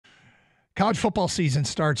College football season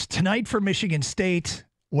starts tonight for Michigan State.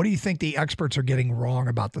 What do you think the experts are getting wrong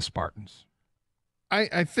about the Spartans?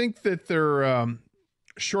 I think that they're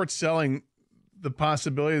short-selling the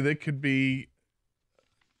possibility they could be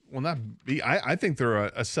 – well, not be – I think they're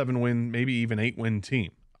a 7-win, maybe even 8-win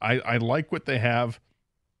team. I like what they have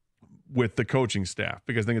with the coaching staff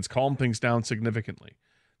because I think it's calmed things down significantly.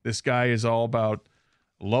 This guy is all about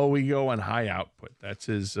low ego and high output. That's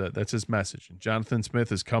his message. And Jonathan Smith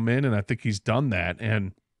has come in, and I think he's done that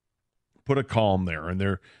and put a calm there. And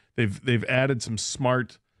they've added some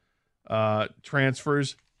smart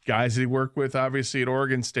transfers, guys that he worked with, obviously at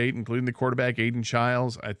Oregon State, including the quarterback Aiden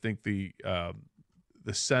Childs. I think the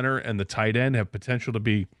center and the tight end have potential to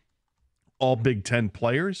be all Big Ten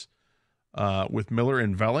players with Miller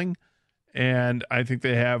and Velling. And I think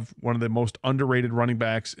they have one of the most underrated running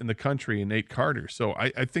backs in the country in Nate Carter. So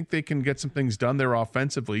I think they can get some things done there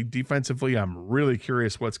offensively. Defensively, I'm really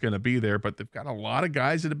curious what's going to be there, but they've got a lot of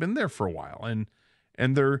guys that have been there for a while,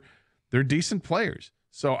 and they're decent players.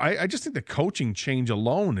 So I just think the coaching change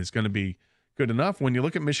alone is going to be good enough. When you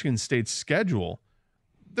look at Michigan State's schedule,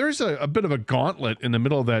 there's a bit of a gauntlet in the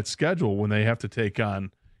middle of that schedule when they have to take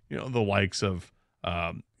on, the likes of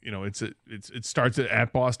it starts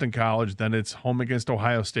at Boston College, then it's home against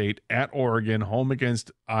Ohio State, at Oregon, home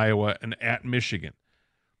against Iowa, and at Michigan.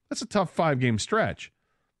 That's a tough 5-game stretch.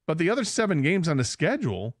 But the other 7 games on the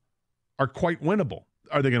schedule are quite winnable.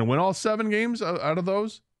 Are they going to win all 7 games out of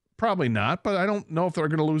those? Probably not, but I don't know if they're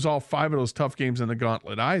going to lose all 5 of those tough games in the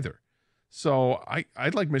gauntlet either. So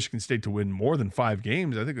I'd like Michigan State to win more than 5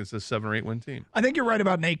 games. I think it's a 7 or 8 win team. I think you're right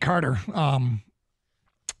about Nate Carter.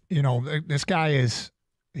 This guy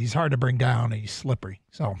he's hard to bring down. He's slippery.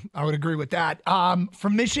 So I would agree with that.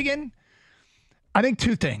 From Michigan, I think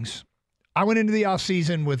 2 things. I went into the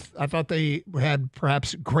offseason I thought they had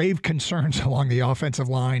perhaps grave concerns along the offensive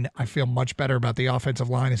line. I feel much better about the offensive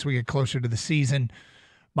line as we get closer to the season.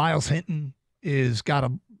 Miles Hinton is got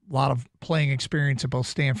a lot of playing experience at both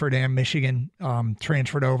Stanford and Michigan,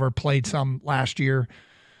 transferred over, played some last year.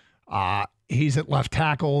 He's at left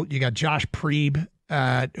tackle. You got Josh Preeb,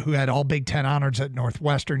 who had all Big Ten honors at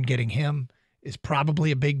Northwestern. Getting him is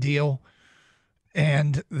probably a big deal.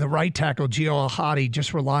 And the right tackle, Gio Al-Hadi,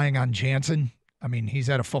 just relying on Jansen. I mean, he's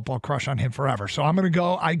had a football crush on him forever. So I'm going to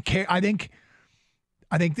go. I think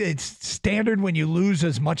it's standard when you lose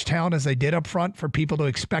as much talent as they did up front for people to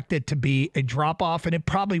expect it to be a drop-off, and it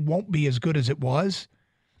probably won't be as good as it was.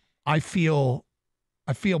 I feel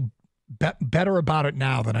better about it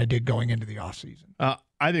now than I did going into the offseason.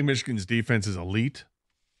 I think Michigan's defense is elite,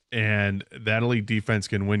 and that elite defense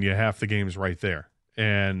can win you half the games right there.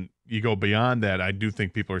 And you go beyond that, I do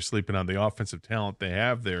think people are sleeping on the offensive talent they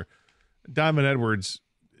have there. Donovan Edwards,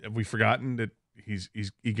 have we forgotten that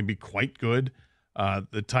he can be quite good?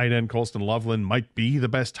 The tight end, Colston Loveland, might be the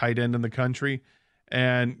best tight end in the country.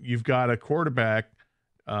 And you've got a quarterback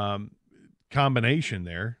combination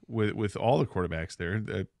there with all the quarterbacks there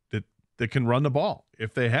that can run the ball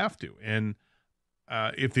if they have to. And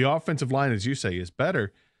if the offensive line, as you say, is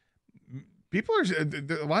better,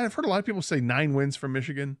 I've heard a lot of people say 9 wins from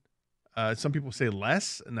Michigan. Some people say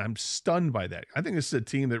less, and I'm stunned by that. I think this is a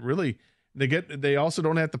team that really they also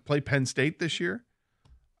don't have to play Penn State this year.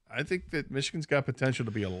 I think that Michigan's got potential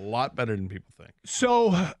to be a lot better than people think.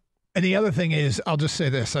 So, and the other thing is, I'll just say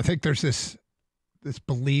this. I think there's this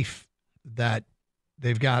belief that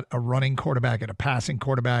they've got a running quarterback and a passing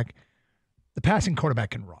quarterback. The passing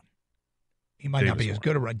quarterback can run. He might not be as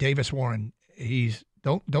good a run. Davis Warren,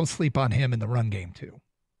 don't sleep on him in the run game too.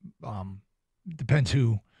 Depends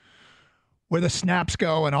where the snaps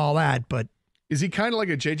go and all that, but is he kind of like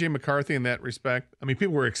a J.J. McCarthy in that respect? I mean,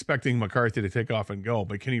 people were expecting McCarthy to take off and go,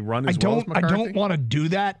 but can he run as well as McCarthy? I don't want to do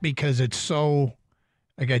that because it's so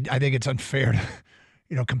I think it's unfair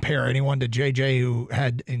to compare anyone to J.J. who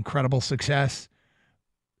had incredible success.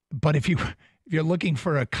 But if you're looking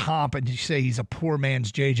for a comp and you say he's a poor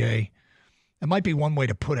man's J.J., it might be one way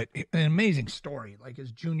to put it. An amazing story. Like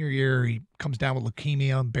his junior year, he comes down with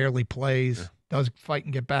leukemia, barely plays, does fight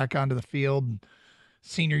and get back onto the field.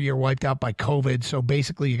 Senior year wiped out by COVID. So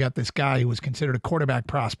basically you got this guy who was considered a quarterback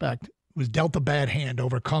prospect, was dealt a bad hand,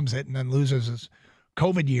 overcomes it, and then loses his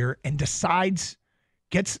COVID year and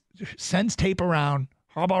sends tape around.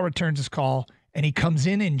 Harbaugh returns his call, and he comes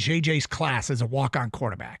in JJ's class as a walk-on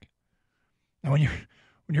quarterback. Now, when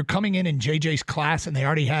you're coming in JJ's class and they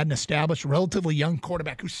already had an established, relatively young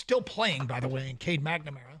quarterback who's still playing, by the way, in Cade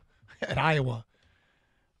McNamara at Iowa,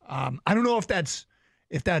 I don't know if that's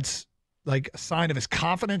like a sign of his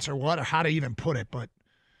confidence or what, or how to even put it, but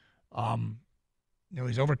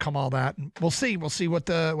he's overcome all that, and we'll see what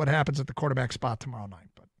happens at the quarterback spot tomorrow night.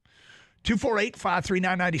 But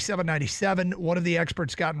 248-539-9797. What have the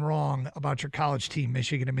experts gotten wrong about your college team,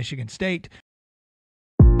 Michigan and Michigan State?